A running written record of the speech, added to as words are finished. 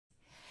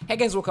Hey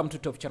guys, welcome to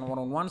Top Channel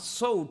 101.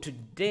 So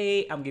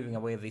today I'm giving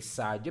away this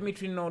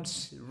geometry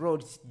nodes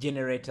road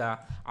generator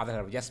that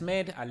I've just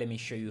made. Let me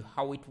show you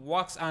how it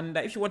works, and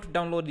if you want to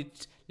download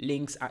it,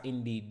 links are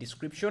in the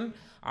description.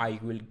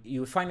 You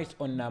will find it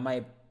on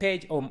my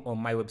page or on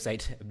my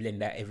website,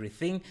 Blender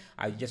Everything.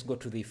 You just go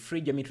to the free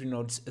geometry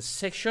nodes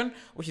section,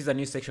 which is a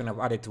new section I've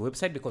added to the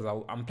website because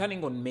I'm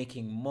planning on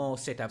making more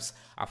setups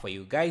for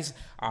you guys.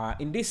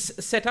 In this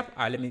setup,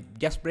 let me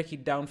just break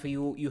it down for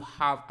you. You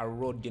have a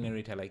road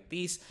generator like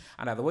this,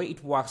 and the way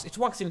it works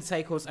in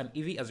cycles and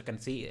EV, as you can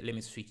see. Let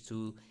me switch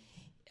to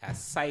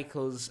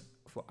cycles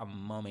for a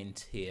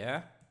moment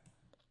here.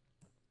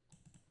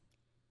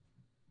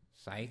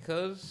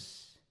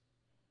 Cycles,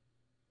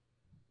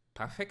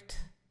 perfect.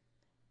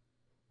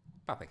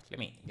 Let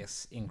me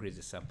just increase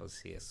the samples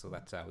here so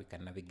that we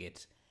can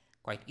navigate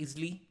quite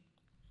easily.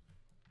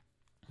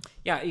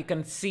 Yeah, you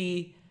can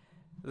see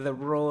the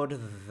road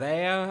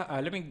there.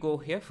 Let me go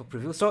here for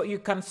preview. So you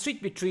can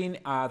switch between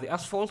the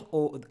asphalt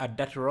or a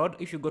dirt road.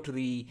 If you go to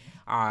the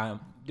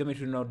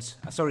geometry nodes,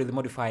 the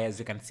modifiers,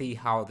 you can see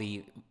how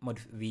the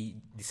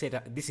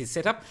setup. This is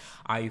set up.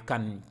 You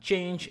can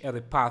change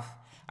the path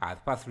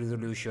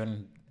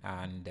resolution,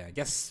 and let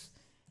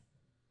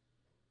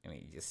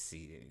me just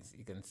see.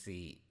 You can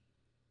see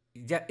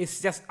it's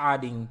just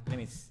adding. Let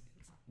me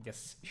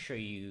just show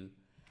you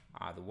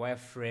the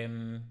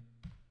wireframe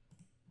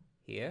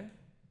here.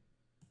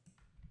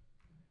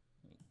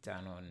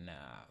 Turn on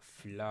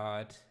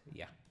flood.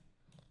 Yeah,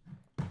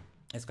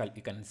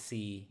 you can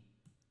see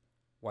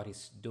what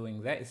it's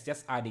doing there. It's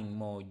just adding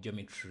more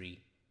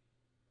geometry.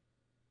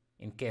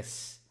 In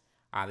case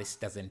this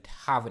doesn't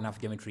have enough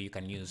geometry, you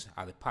can use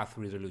the path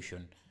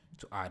resolution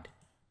to add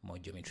more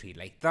geometry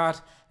like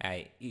that.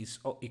 You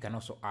can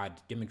also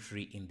add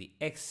geometry in the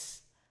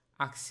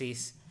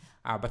x-axis,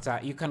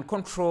 but you can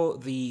control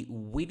the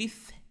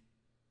width.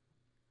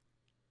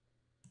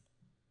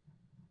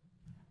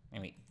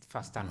 Let me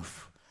first turn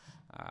off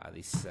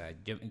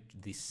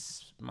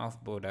these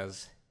mouth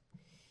borders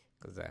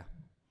because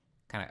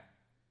kind of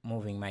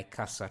moving my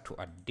cursor to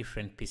a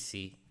different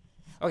PC.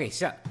 Okay,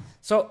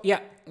 so yeah,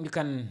 you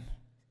can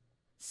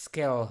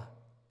scale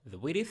the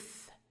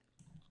width.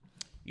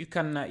 You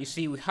can you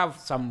see we have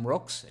some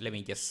rocks. Let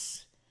me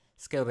just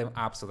scale them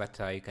up so that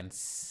you can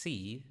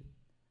see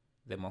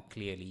them more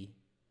clearly.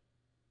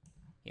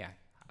 Yeah,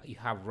 you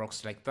have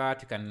rocks like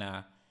that. You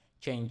can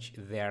change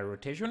their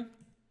rotation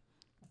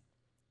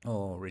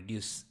or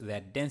reduce their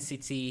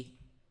density.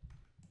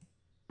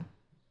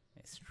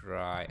 Let's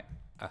try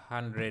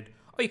 100.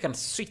 Or you can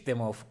switch them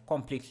off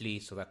completely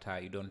so that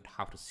you don't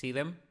have to see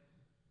them.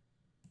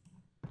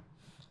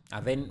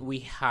 And then we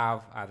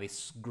have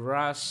this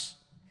grass.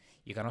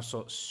 You can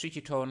also switch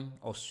it on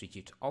or switch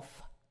it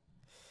off.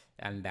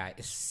 And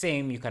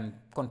same, you can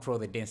control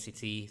the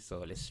density.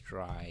 So let's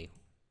try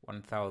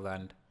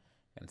 1000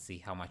 and see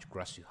how much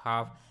grass you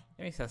have.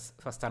 Let me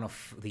first turn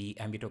off the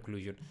ambient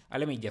occlusion.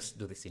 Let me just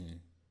do this in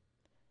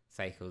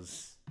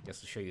cycles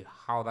just to show you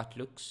how that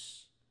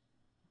looks.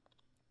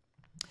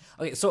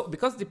 Okay, so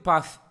because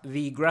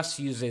the grass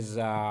uses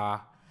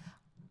a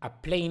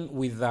plane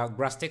with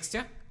grass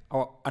texture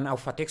or an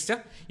alpha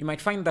texture, you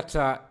might find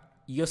that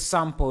your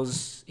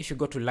samples, if you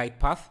go to light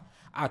path,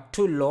 are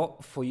too low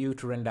for you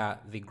to render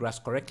the grass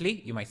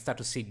correctly. You might start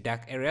to see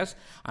dark areas,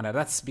 and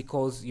that's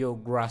because your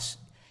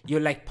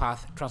light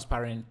path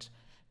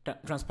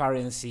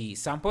transparency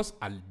samples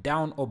are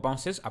down, or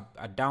bounces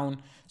are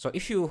down. So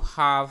if you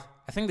have,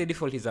 I think the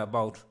default is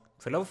about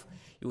 12,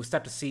 you will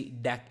start to see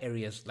dark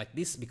areas like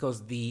this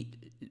because the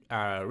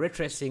ray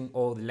tracing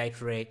or the light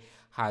ray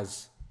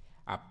has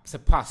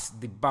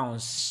surpassed the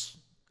bounce,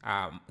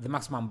 the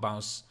maximum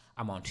bounce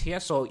amount here.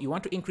 So you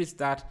want to increase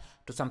that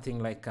to something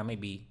like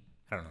maybe,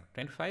 I don't know,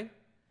 25.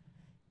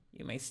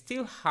 You may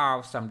still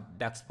have some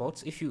dark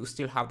spots. If you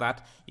still have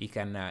that, you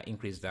can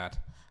increase that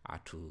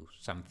to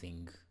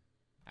something,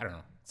 I don't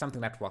know,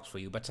 something that works for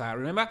you. But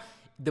remember,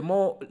 the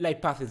more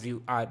light paths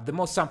you add, the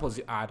more samples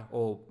you add,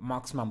 or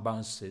maximum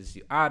bounces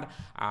you add,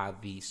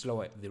 the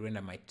slower the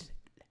render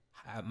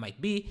might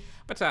be.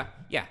 But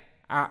yeah,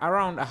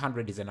 around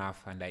 100 is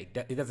enough, and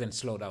it doesn't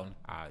slow down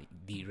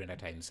the render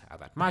times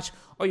that much.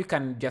 Or you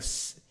can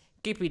just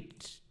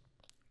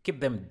keep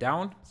them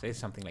down, say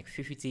something like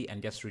 50,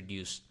 and just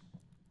reduce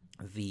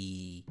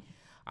the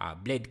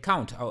blade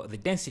count or the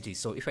density.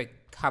 So if I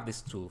have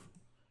this to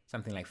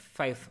something like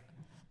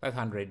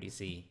 500, you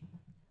see,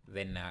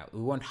 then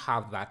we won't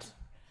have that.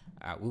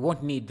 We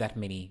won't need that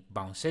many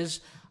bounces.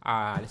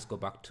 Let's go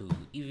back to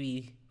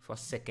EV for a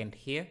second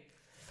here.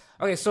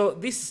 Okay, so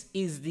this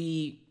is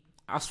the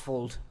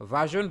asphalt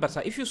version, but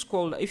if you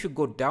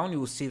go down, you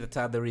will see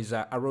that there is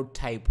a road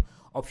type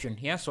option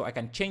here. So I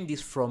can change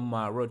this from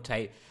road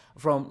type,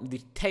 from the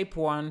type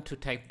 1 to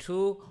type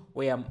 2,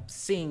 where I'm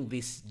seeing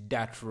this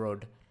dirt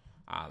road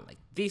like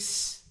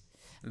this.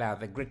 Now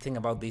the great thing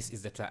about this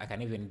is that I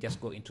can even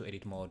just go into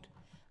edit mode,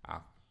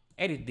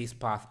 edit this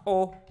path,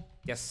 or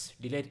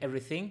just delete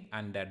everything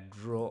and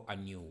draw a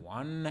new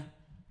one,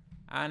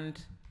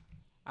 and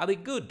I'll be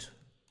good.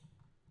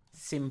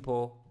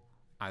 Simple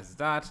as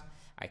that.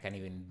 I can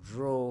even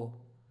draw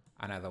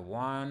another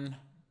one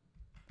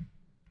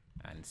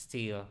and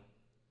still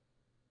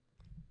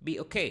be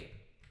okay.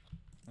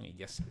 Let me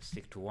just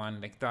stick to one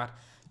like that.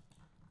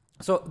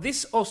 So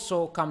this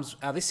also comes,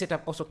 this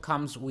setup also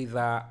comes with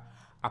a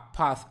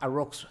path, a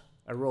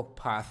rock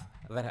path,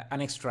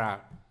 an extra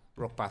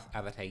rock path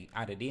that I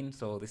added in.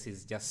 So this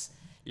is just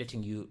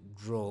letting you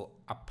draw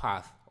a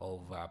path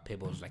of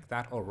pebbles like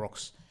that, or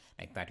rocks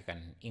like that. You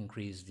can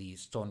increase the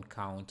stone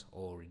count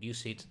or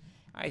reduce it.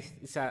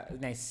 It's a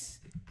nice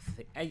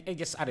I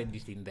just added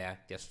it in there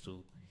just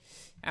to,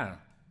 I don't know,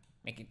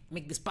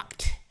 make this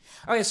packed.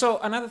 Okay, so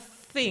another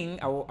thing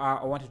I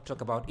want to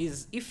talk about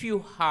is if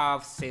you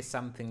have, say,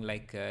 something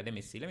like, let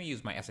me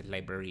use my asset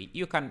library.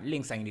 You can,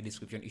 links are in the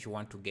description if you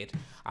want to get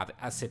the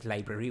asset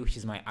library, which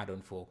is my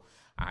add-on for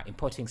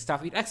importing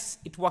stuff.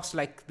 It works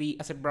like the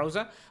asset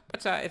browser,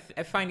 but I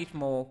find it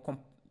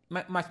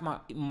much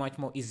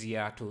more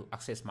easier to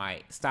access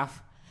my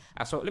stuff.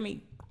 So let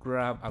me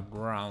grab a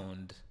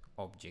ground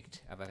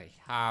object that I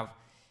have,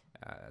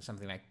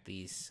 something like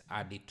this,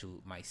 add it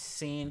to my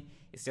scene.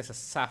 It's just a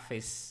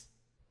surface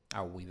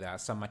with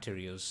some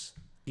materials.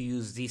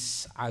 Use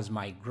this as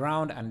my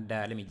ground, and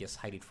let me just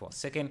hide it for a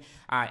second.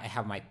 I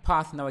have my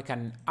path. Now I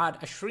can add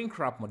a shrink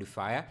wrap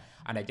modifier,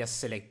 and I just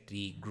select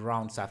the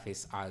ground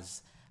surface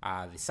as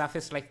the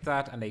surface like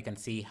that, and you can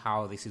see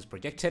how this is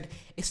projected.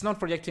 It's not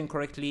projecting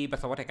correctly,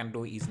 but what I can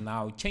do is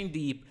now change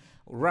the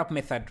wrap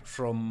method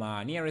from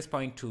nearest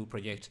point to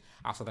project,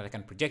 so that I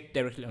can project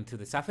directly onto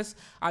the surface.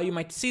 You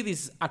might see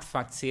these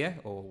artifacts here,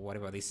 or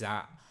whatever these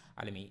are.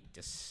 Let me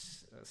just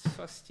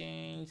first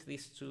change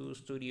this to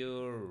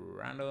studio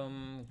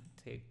random,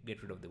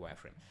 get rid of the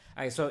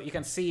wireframe. So you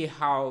can see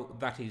how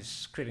that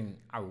is creating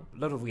a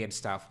lot of weird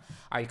stuff.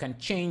 You can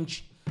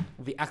change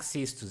the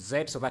axis to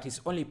Z, so that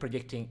is only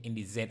projecting in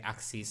the Z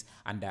axis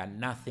and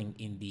nothing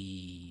in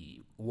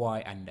the Y,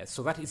 and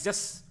so that is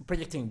just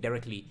projecting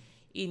directly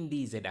in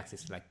the Z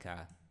axis, like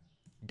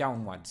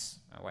downwards.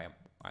 Why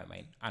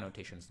my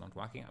annotation's not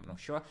working, I'm not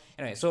sure.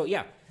 Anyway, so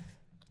yeah,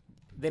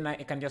 then I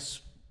can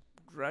just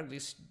drag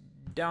this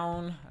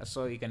down,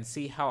 so you can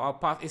see how our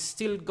path is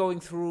still going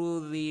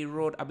through the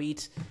road a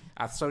bit,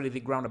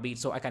 the ground a bit.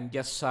 So I can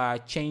just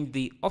change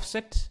the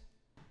offset.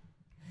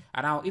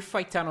 And now if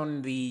I turn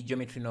on the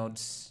geometry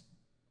nodes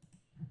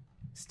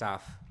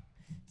stuff,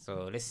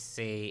 so let's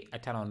say I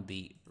turn on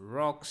the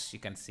rocks, you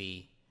can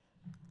see,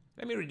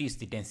 let me reduce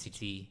the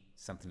density,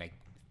 something like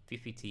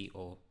 50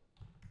 or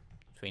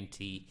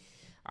 20,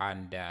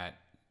 and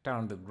turn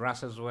on the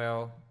grass as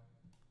well.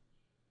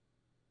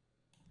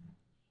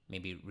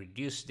 Maybe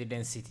reduce the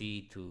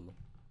density to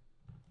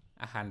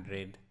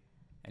 100,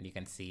 and you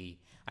can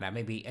see, and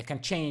maybe I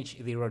can change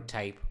the road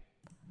type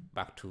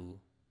back to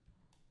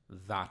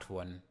that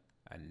one.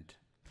 And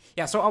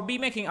yeah, so I'll be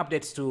making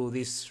updates to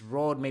this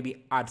road,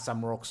 maybe add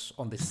some rocks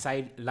on the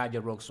side, larger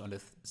rocks on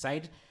the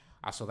side,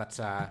 so that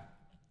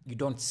you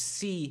don't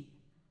see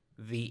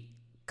the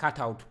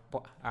cutout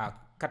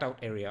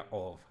area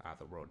of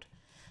the road.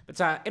 But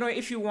anyway,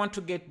 if you want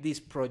to get this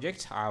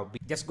project,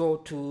 just go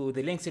to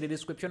the links in the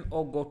description,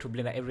 or go to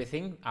Blender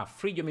Everything,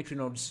 free geometry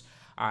nodes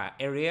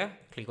area.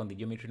 Click on the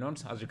geometry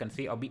nodes. As you can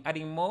see, I'll be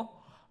adding more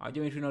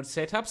geometry node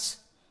setups,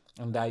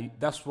 and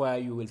that's where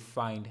you will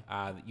find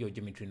your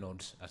geometry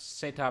nodes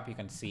setup. You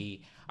can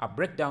see a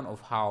breakdown of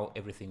how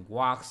everything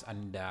works,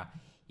 and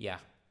yeah,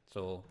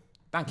 so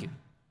thank you.